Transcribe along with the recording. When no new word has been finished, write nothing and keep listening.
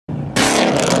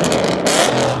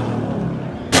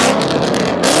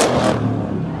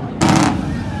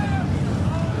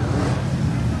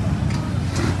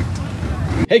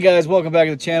Hey guys, welcome back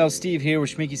to the channel. Steve here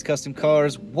with Schmeeky's Custom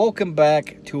Cars. Welcome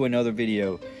back to another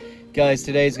video. Guys,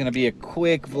 today is going to be a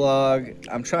quick vlog.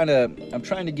 I'm trying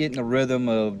to get in the rhythm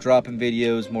of dropping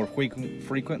videos more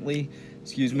frequently,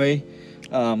 excuse me,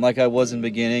 like I was in the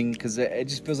beginning, because it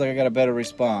just feels like I got a better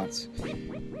response.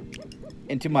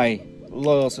 And to my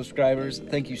loyal subscribers,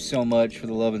 thank you so much for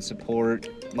the love and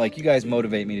support. Like, you guys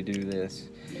motivate me to do this.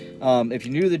 If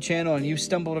you're new to the channel and you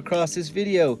stumbled across this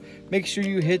video, make sure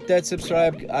you hit that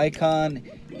subscribe icon,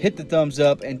 hit the thumbs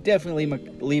up, and definitely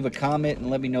leave a comment and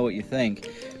let me know what you think.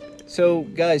 So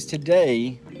guys,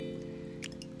 today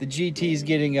the GT is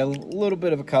getting a little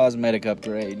bit of a cosmetic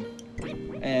upgrade,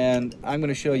 and I'm going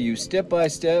to show you step by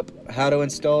step how to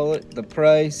install it, the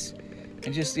price,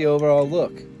 and just the overall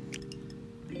look.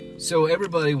 So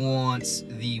everybody wants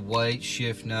the white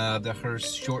shift knob, the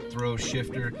Hurst short throw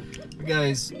shifter. But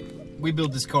guys, we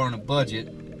built this car on a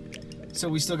budget, so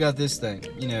we still got this thing.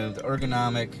 You know, the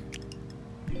ergonomic,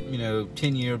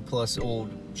 10-year plus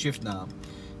old shift knob.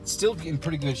 It's still in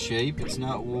pretty good shape. It's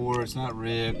not wore, it's not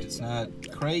ripped, it's not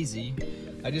crazy.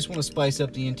 I just want to spice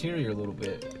up the interior a little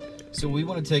bit. So we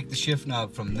want to take the shift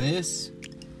knob from this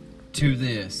to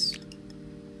this.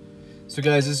 So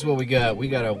guys, this is what we got. We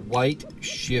got a white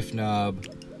shift knob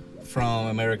from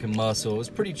American Muscle. It's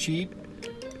pretty cheap,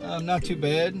 not too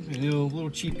bad. A little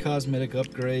cheap cosmetic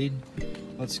upgrade.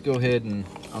 Let's go ahead and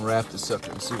unwrap this sucker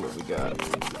and see what we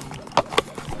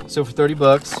got. So for 30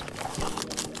 bucks,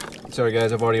 sorry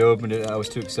guys, I've already opened it. I was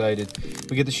too excited.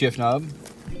 We get the shift knob,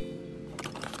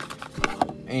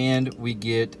 and we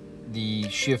get the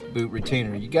shift boot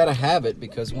retainer. You gotta have it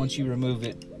because once you remove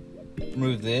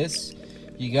this,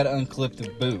 you got to unclip the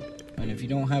boot, and if you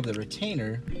don't have the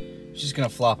retainer, it's just gonna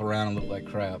flop around and look like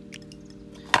crap.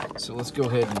 So let's go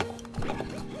ahead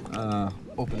and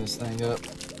open this thing up,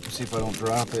 see if I don't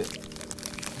drop it.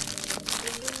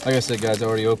 Like I said guys, I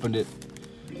already opened it.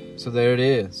 So there it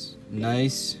is,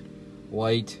 nice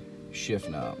white shift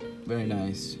knob, very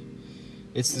nice.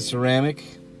 It's the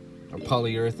ceramic or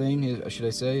polyurethane, should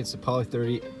I say? It's a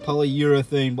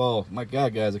polyurethane ball. My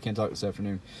God guys, I can't talk this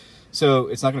afternoon. So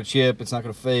it's not going to chip, it's not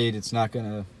going to fade, it's not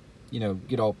going to,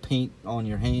 get all paint on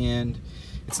your hand.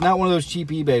 It's not one of those cheap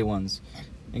eBay ones.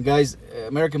 And guys,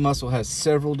 American Muscle has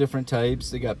several different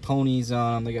types. They got ponies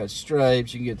on them, they got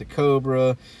stripes, you can get the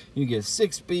Cobra, you can get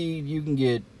 6-speed, you can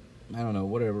get, I don't know,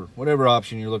 whatever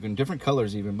option you're looking, different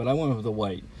colors even, but I went with the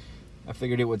white. I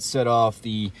figured it would set off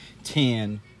the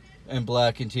tan and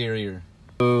black interior.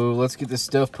 So let's get this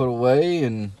stuff put away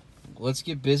and let's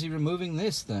get busy removing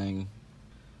this thing.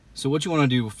 So what you want to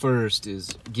do first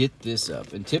is get this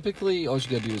up, and typically all you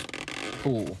gotta do is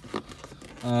pull.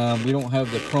 We don't have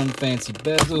the chrome fancy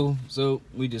bezel, so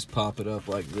we just pop it up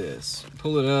like this.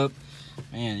 Pull it up,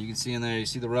 man, you can see in there, you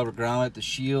see the rubber grommet, the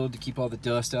shield to keep all the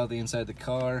dust out of the inside of the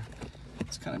car.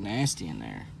 It's kind of nasty in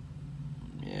there.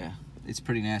 Yeah, it's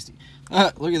pretty nasty.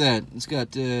 Look at that, it's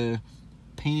got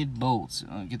painted bolts.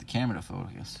 Get the camera to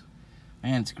focus.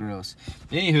 Man, it's gross.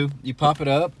 Anywho, you pop it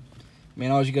up,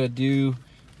 man, all you gotta do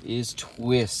is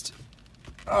twist.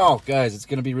 Oh guys, it's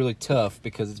gonna be really tough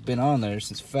because it's been on there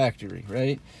since factory,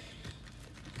 right?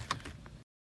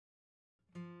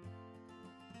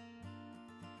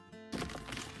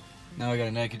 Now I got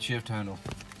a naked shift handle.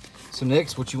 So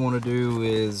next what you want to do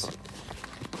is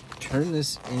turn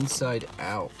this inside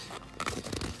out.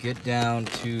 Get down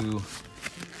to,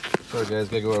 sorry guys,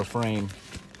 gotta go to a frame.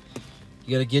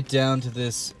 You gotta get down to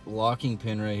this locking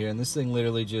pin right here, and this thing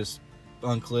literally just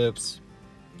unclips.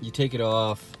 You take it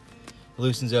off,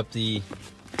 loosens up the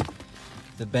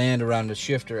band around the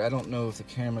shifter. I don't know if the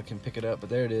camera can pick it up, but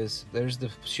there it is. There's the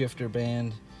shifter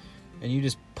band, and you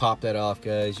just pop that off,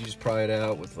 guys. You just pry it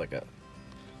out with like a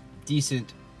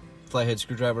decent flathead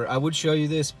screwdriver. I would show you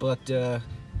this, but I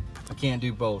can't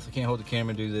do both. I can't hold the camera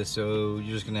and do this, so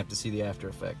you're just gonna have to see the after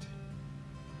effect.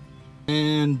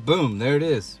 And boom, there it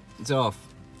is. It's off.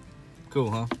 Cool,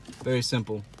 huh? Very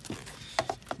simple.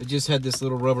 It just had this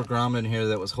little rubber grommet in here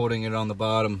that was holding it on the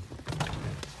bottom.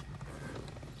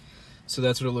 So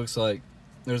that's what it looks like.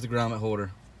 There's the grommet holder.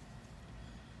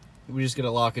 We just gotta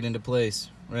lock it into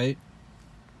place, right?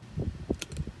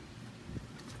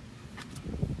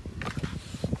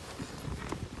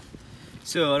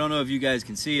 So I don't know if you guys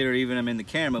can see it or even I'm in the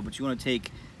camera, but you want to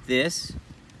take this,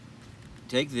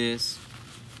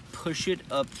 push it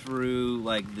up through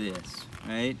like this,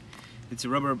 right? It's a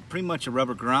rubber, pretty much a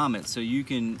rubber grommet, so you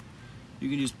can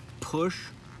just push.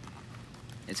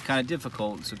 It's kind of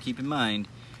difficult, so keep in mind,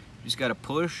 you just got to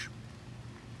push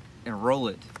and roll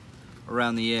it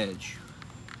around the edge.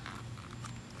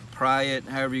 Pry it,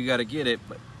 however you got to get it,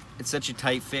 but it's such a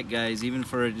tight fit, guys, even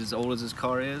for as old as this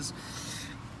car is.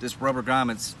 this rubber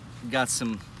grommet's got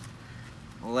some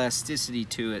elasticity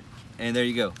to it. And there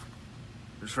you go.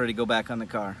 It's ready to go back on the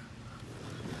car.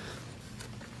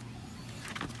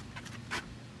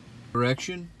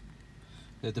 Direction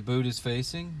that the boot is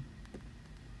facing.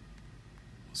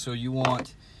 So you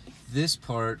want this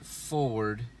part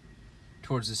forward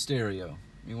towards the stereo.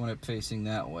 You want it facing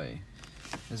that way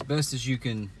as best as you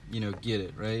can, get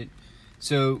it, right?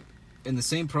 So in the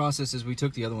same process as we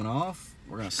took the other one off,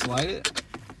 we're gonna slide it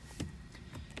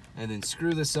and then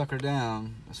screw this sucker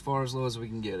down as far as low as we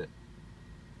can get it.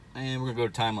 And we're gonna go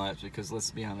to time lapse because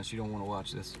let's be honest, you don't want to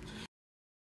watch this.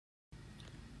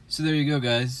 So there you go,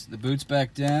 guys. The boot's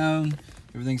back down,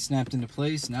 everything's snapped into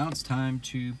place. Now it's time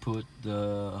to put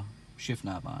the shift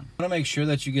knob on. I want to make sure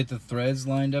that you get the threads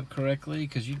lined up correctly,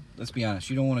 because let's be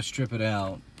honest, you don't want to strip it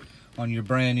out on your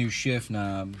brand new shift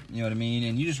knob, you know what I mean?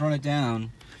 And you just run it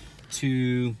down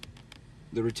to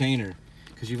the retainer,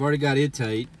 because you've already got it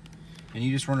tight, and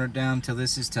you just run it down till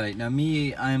this is tight. Now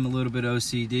me, I'm a little bit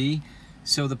OCD,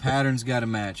 so the pattern's got to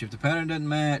match. If the pattern doesn't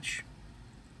match,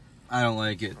 I don't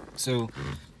like it. So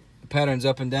the pattern's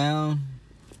up and down,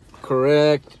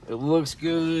 correct, it looks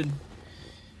good.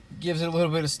 Gives it a little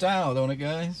bit of style, don't it,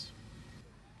 guys?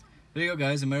 There you go,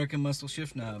 guys. American Muscle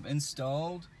shift knob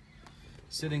installed,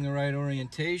 sitting the right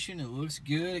orientation. It looks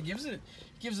good. It gives it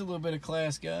a little bit of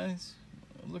class, guys.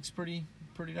 It looks pretty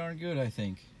darn good, I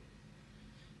think.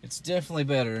 It's definitely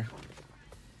better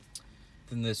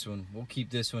than this one. We'll keep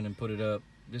this one and put it up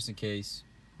just in case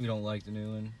we don't like the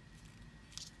new one.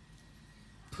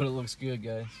 But it looks good,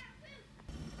 guys.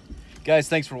 Guys,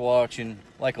 thanks for watching.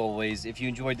 Like always, if you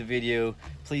enjoyed the video,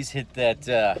 please hit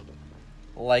that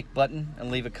like button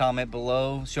and leave a comment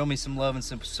below. Show me some love and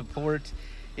some support.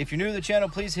 If you're new to the channel,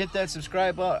 please hit that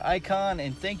subscribe icon,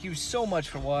 and thank you so much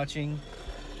for watching.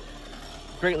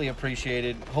 Greatly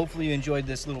appreciated. Hopefully you enjoyed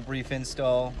this little brief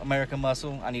install. American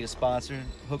Muscle, I need a sponsor.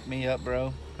 Hook me up,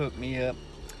 bro. Hook me up.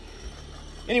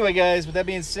 Anyway, guys, with that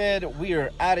being said, we are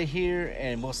out of here,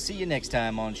 and we'll see you next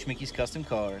time on Schmicky's Custom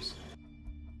Cars.